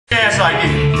like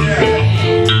this.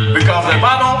 Because if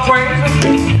I don't praise him,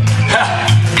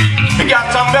 he got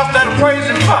something else that'll praise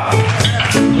him for.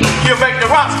 He'll make the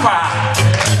rocks cry.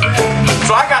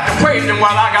 So I got to praise him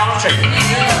while I got to shake.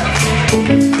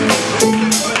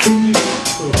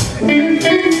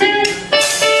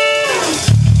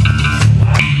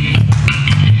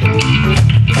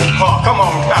 Oh, come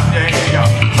on, clap your hands, y'all.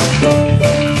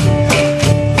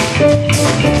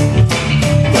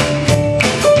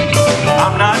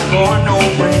 I'm not going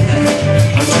nowhere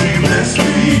until you bless me.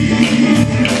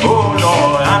 Oh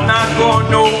Lord, I'm not going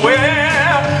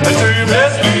nowhere until you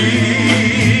bless me.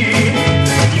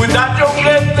 Without your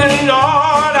blessing,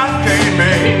 Lord, I can't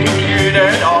make it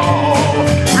at all.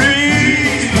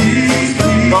 Please, please,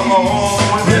 please, come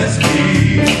on, bless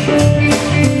me.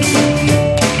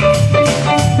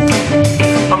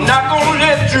 I'm not gonna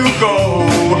let you go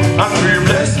until you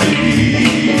bless me.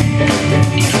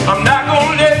 I'm not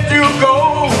gonna let you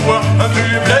go until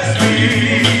you bless me.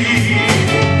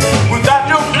 Without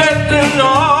your blessing,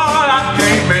 Lord, I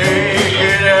can't make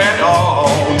it at all.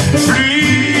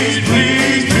 Please,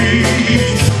 please,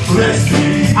 please, bless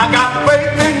me. I got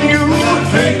faith in you,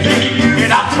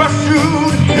 and I trust you.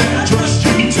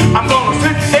 I'm gonna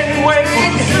sit and wait,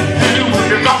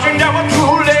 because you're never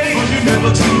too late.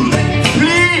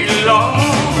 Please, Lord,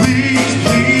 please,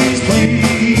 please,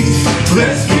 please,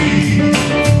 bless me.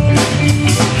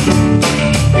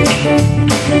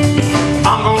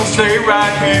 I'm gonna stay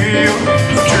right here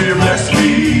till you bless me.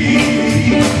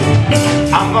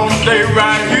 I'm gonna stay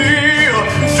right here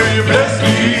till you bless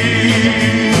me.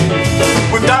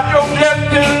 Without your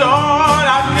blessing, Lord,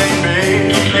 I can't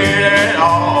make it at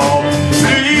all.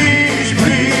 Please,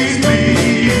 please,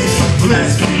 please,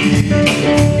 bless me.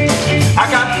 I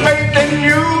got faith in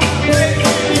you,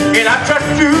 and I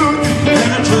trust you,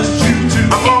 too.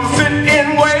 I'm gonna sit and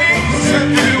wait,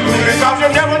 because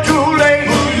you're never too late.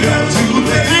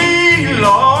 Please,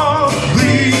 Lord,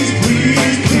 please,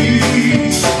 please,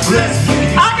 please, bless me.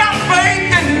 I got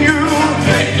faith in you,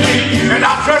 and I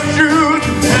trust you,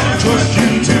 too.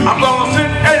 I'm gonna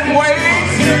sit and wait,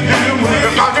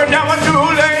 because you're never too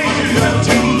late.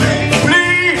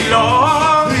 Please,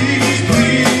 Lord, please,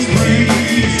 please,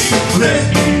 please, bless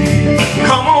me.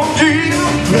 Come on,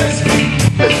 Jesus, bless me.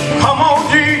 Come on,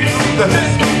 Jesus,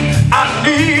 I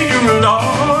need you,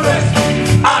 Lord.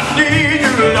 I need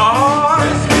you, Lord.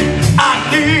 I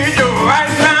need you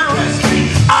right now.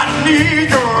 I need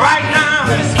you right now.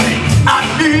 I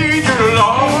need you,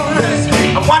 Lord.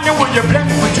 I wonder will you bless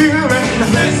my children?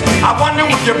 I wonder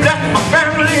will you bless my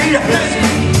family?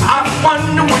 I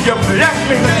wonder will you bless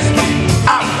me?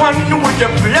 I wonder will you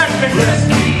bless me?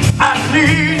 I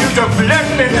need you to bless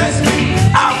me.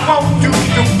 I want you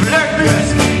to bless me.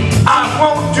 I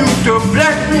want you to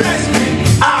bless me.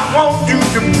 I want you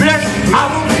to bless me. I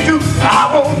want you. I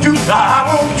want you. I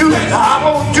want you. I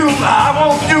want you. I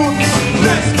want you.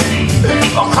 Bless me.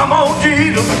 Oh, come on,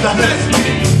 Jesus. Bless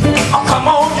me. Oh, come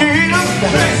on, Jesus.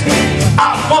 Bless me.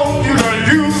 I want you to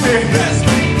use me. Bless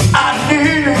me. I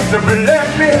need you to bless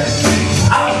me.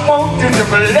 I want you to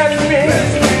bless me.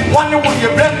 Wonder will you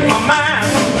bless my mind?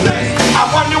 I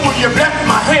wonder will you bless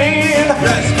my hand?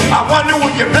 I wonder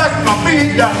will you bless my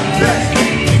feet?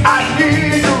 I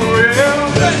need you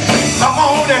real. Come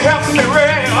on to help me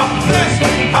real.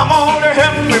 Come on to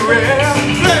help me real.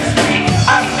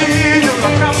 I need you to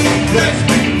come.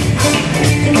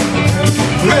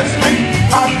 Bless me.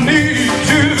 I need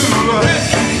you.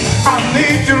 I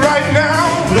need you right now.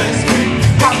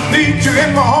 I need you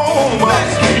in my home.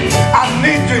 I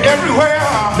need you everywhere.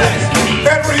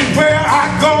 Everywhere I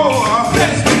go.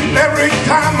 Every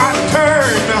time I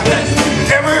turn.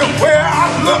 Everywhere I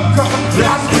look.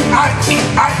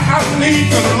 I need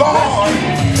the Lord.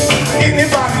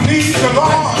 Anybody need the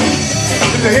Lord?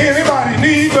 Does anybody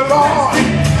need the Lord?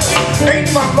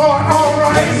 Ain't my Lord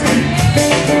alright?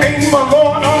 Ain't my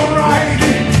Lord alright?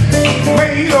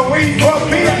 Made a way for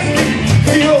me.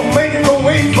 He'll make a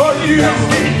way for you.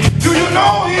 Do you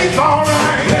know he's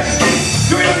alright?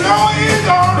 Do you know he's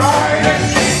alright?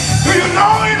 Do you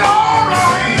know he's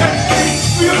alright?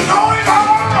 Do you know he's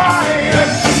alright?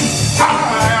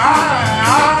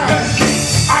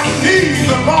 I need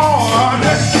the Lord.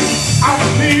 I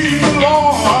need the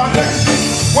Lord.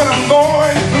 When I'm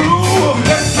going through,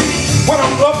 when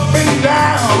I'm up and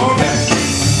down,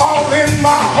 all in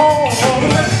my home,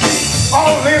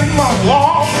 all in my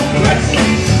walk,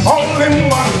 all in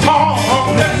my talk.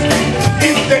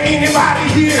 Is there anybody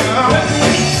here